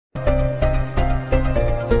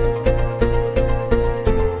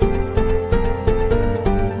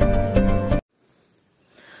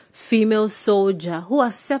Female soldier who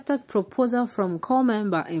accepted proposal from Corps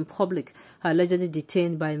member in public allegedly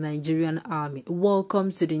detained by Nigerian army.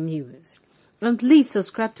 Welcome to the news. And please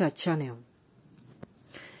subscribe to our channel.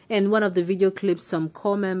 In one of the video clips, some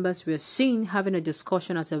Corps members were seen having a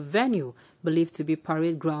discussion at a venue believed to be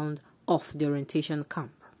parade ground of the orientation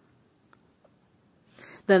camp.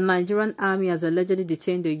 The Nigerian army has allegedly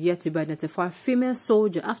detained a yet-to-be-identified female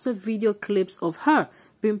soldier after video clips of her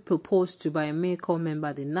being proposed to by a male Corps member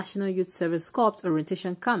at the National Youth Service Corps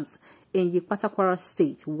orientation camps in Kwara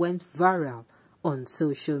State went viral on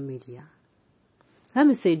social media. Let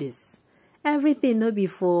me say this. Everything no be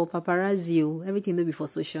for paparazzi, everything no be for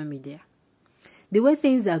social media. The way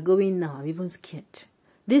things are going now, I'm even scared.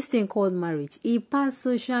 This thing called marriage, it passed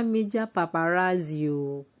social media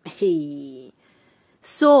paparazzi. Hey.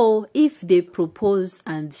 So, if they proposed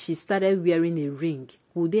and she started wearing a ring,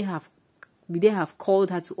 would they have called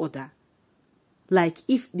her to order? Like,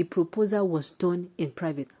 if the proposal was done in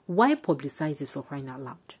private, why publicize it, for crying out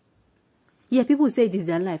loud? Yeah, people say it is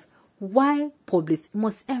their life. Why publish?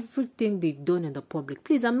 Must everything be done in the public?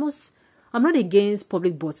 Please, I'm not against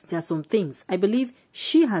public, but there are some things I believe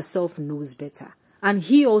she herself knows better, and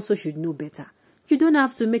he also should know better. You don't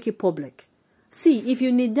have to make it public. See, if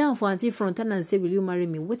you kneel down for Auntie Frontal and say, "Will you marry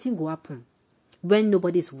me?" Waiting go happen when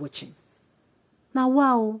nobody is watching. Now,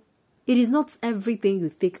 wow, it is not everything you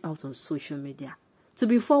take out on social media. To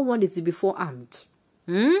be forewarned is to be forearmed.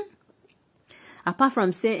 Apart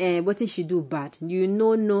from saying, what did she do bad? You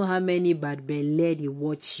know how many bad belle they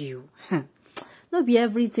watch you. Not be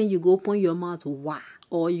everything you go open your mouth, wah,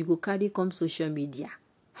 or you go carry come social media.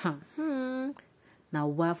 Now,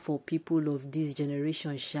 why for people of this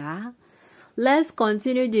generation, sha? Let's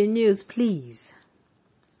continue the news, please.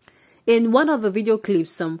 In one of the video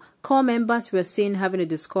clips, some Corps members were seen having a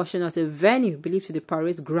discussion at a venue believed to be the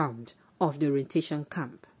parade ground of the orientation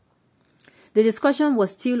camp. The discussion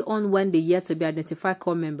was still on when the yet-to-be-identified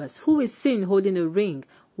Corps members, who were seen holding a ring,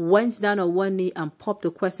 went down on one knee and popped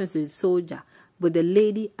the question to the soldier, with the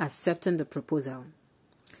lady accepting the proposal.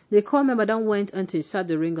 The Corps member then went on to insert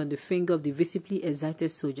the ring on the finger of the visibly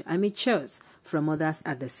excited soldier amid cheers from others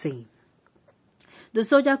at the scene. The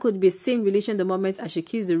soldier could be seen relishing the moment as she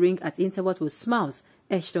kissed the ring at intervals with smiles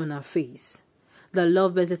etched on her face. The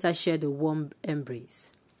lovebirds later shared a warm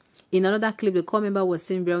embrace. In another clip, the Corps member was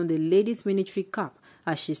seen wearing the lady's military cap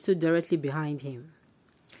as she stood directly behind him.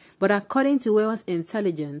 But according to Wales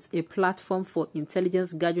Intelligence, a platform for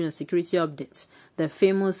intelligence gathering and security updates, the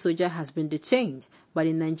famous soldier has been detained by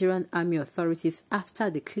the Nigerian Army authorities after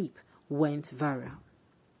the clip went viral.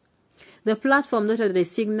 The platform noted that a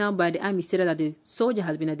signal by the army stated that the soldier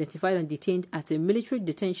has been identified and detained at a military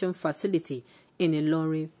detention facility in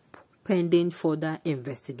Ilorin pending further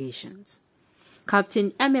investigations.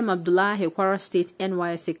 Captain M.M. Abdullahi, Kwara State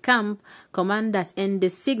NYSC camp commandant, in the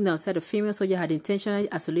signal said the female soldier had intentionally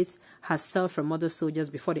isolated herself from other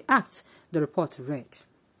soldiers before the act, the report read.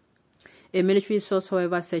 A military source,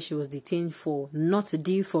 however, said she was detained for not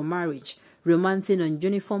due for marriage, romancing on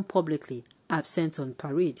uniform publicly, absent on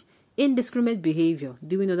parade, indiscriminate behavior,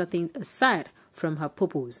 doing other things aside from her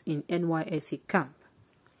purpose in NYSC camp,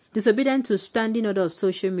 disobedient to standing order of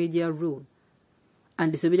social media rule,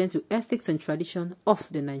 and disobedient to ethics and tradition of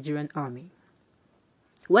the Nigerian army.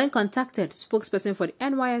 When contacted, spokesperson for the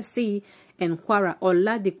NYSC in Kwara,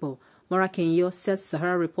 Oladipo Morakenyo, said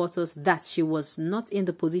Sahara reporters that she was not in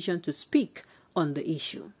the position to speak on the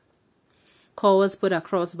issue. Calls put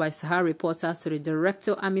across by Sahara reporters to the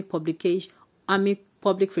Director Army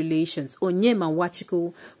Public Relations, Onyema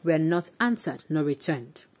Wachiko, were not answered nor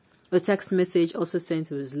returned. A text message also sent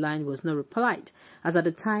to his line was not replied, as at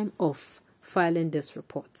the time of filing this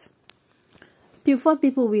report. Before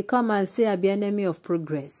people will come and say I be enemy of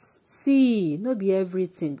progress. See, no be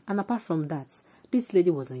everything. And apart from that, this lady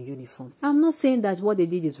was in uniform. I'm not saying that what they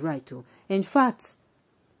did is right too. In fact,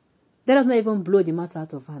 let us not even blow the matter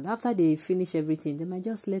out of hand. After they finish everything, they might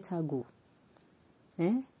just let her go.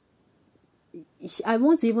 I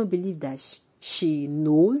won't even believe that she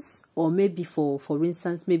knows, or maybe for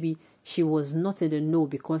instance, maybe she was not in the know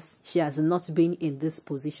because she has not been in this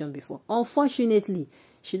position before. Unfortunately,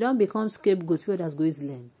 she don't become scapegoat where others go is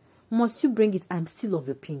learn. Must you bring it? I'm still of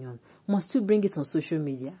the opinion. Must you bring it on social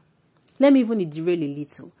media? Let me even derail a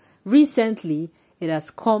little. Recently, it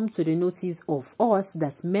has come to the notice of us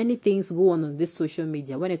that many things go on this social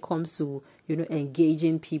media when it comes to,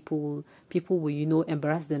 engaging people. People will,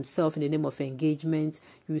 embarrass themselves in the name of engagement.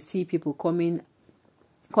 You see people coming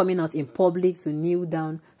out in public to kneel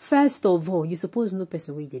down. First of all, you suppose no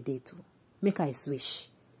person wey dey date to make I switch.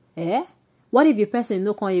 What if your person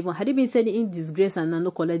no come even had he been said in disgrace and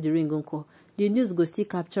no collect the ring uncle? the news go still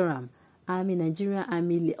capture am. Nigerian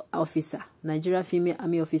army officer, Nigeria female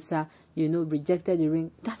army officer, rejected the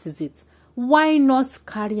ring. That is it. Why not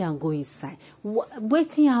carry and go inside?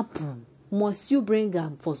 Wetin happen? Must you bring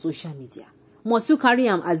am for social media? Must you carry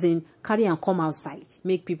am, as in carry and come outside,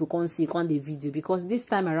 make people come see, come the video? Because this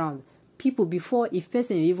time around, people, before, if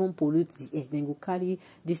person even pollute the air, then go carry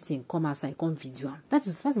this thing, come outside, come video am. That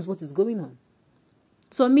is what is going on.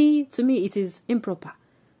 So to me, it is improper.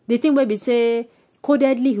 The thing where we say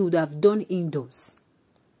codedly, he would have done indoors.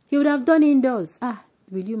 He would have done indoors.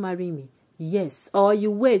 Will you marry me? Yes. Or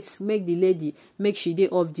you wait, make the lady, make she day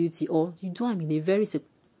off duty, or you do am in a very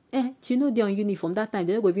they're on uniform that time,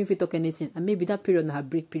 they don't go even fit talk anything, and maybe that period na her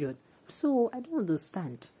break period. So I don't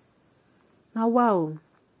understand. Now wow.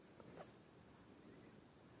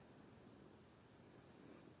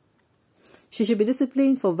 She should be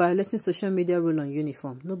disciplined for violating social media rule on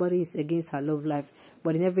uniform. Nobody is against her love life,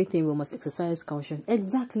 but in everything we must exercise caution.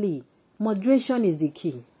 Exactly. Moderation is the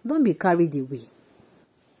key. Don't be carried away.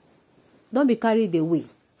 Don't be carried away.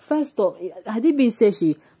 First off, had it been said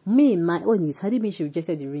my own is, had it been she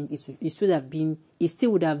rejected the ring, it still would have been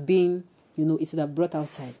it would have brought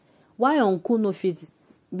outside. Why uncle no fit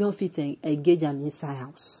engage them inside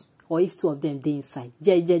house? Or if two of them they inside,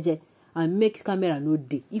 and make camera no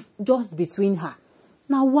day, if just between her.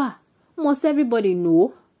 Now what? Must everybody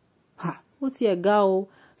know? What's your girl?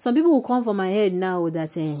 Some people will come for my head now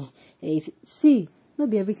that see, not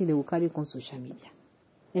be everything they will carry on social media.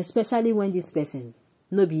 Especially when this person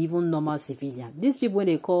no be even normal civilian. These people, when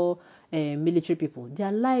they call military people,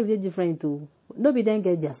 their life is different too. No be then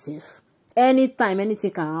get their safe. Anytime,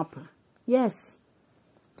 anything can happen. Yes.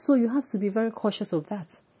 So you have to be very cautious of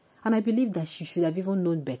that. And I believe that she should have even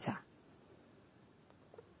known better.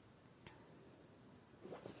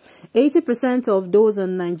 80% of those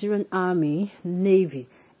in Nigerian Army, Navy,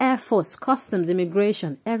 Air Force, Customs,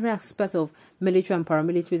 Immigration, every aspect of military and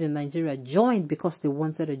paramilitaries in Nigeria joined because they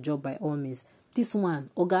wanted a job by all means. This one,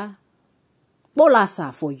 Oga,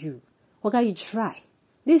 bolasa for you. Oga, you try.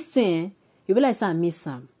 This thing, you be like, I miss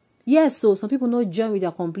some. Yes, so some people not join with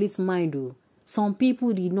their complete mind, though. Some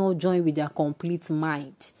people did not join with their complete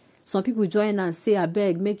mind. Some people join and say, I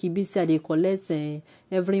beg, make it be said they collect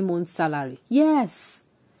every month's salary. Yes,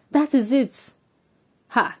 that is it.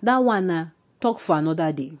 That one, talk for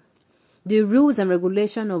another day. The rules and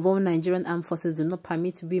regulation of all Nigerian armed forces do not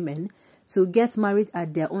permit women to get married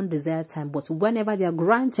at their own desired time, but whenever they are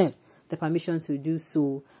granted the permission to do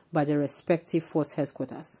so by the respective force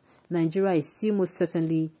headquarters. Nigeria is still most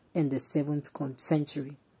certainly in the 7th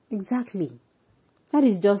century. Exactly. That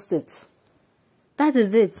is just it. That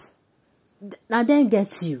is it. Now then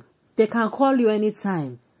gets you. They can call you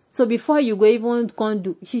anytime. So before you go even can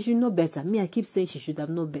do, she should know better. Me, I keep saying she should have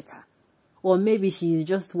known better. Or maybe she is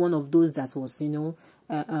just one of those that was,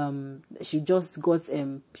 she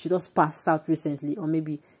just passed out recently, or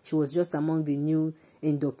maybe she was just among the new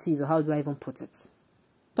inductees, or how do I even put it?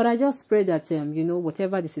 But I just pray that,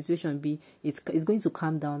 whatever the situation be, it's going to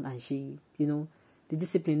calm down, and she, the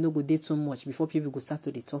discipline no go dey too much before people go start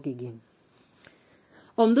to talk again.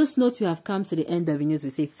 On this note, we have come to the end of the news. We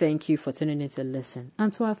say thank you for tuning in to listen.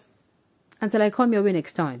 And until I come your way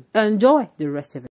next time, enjoy the rest of it.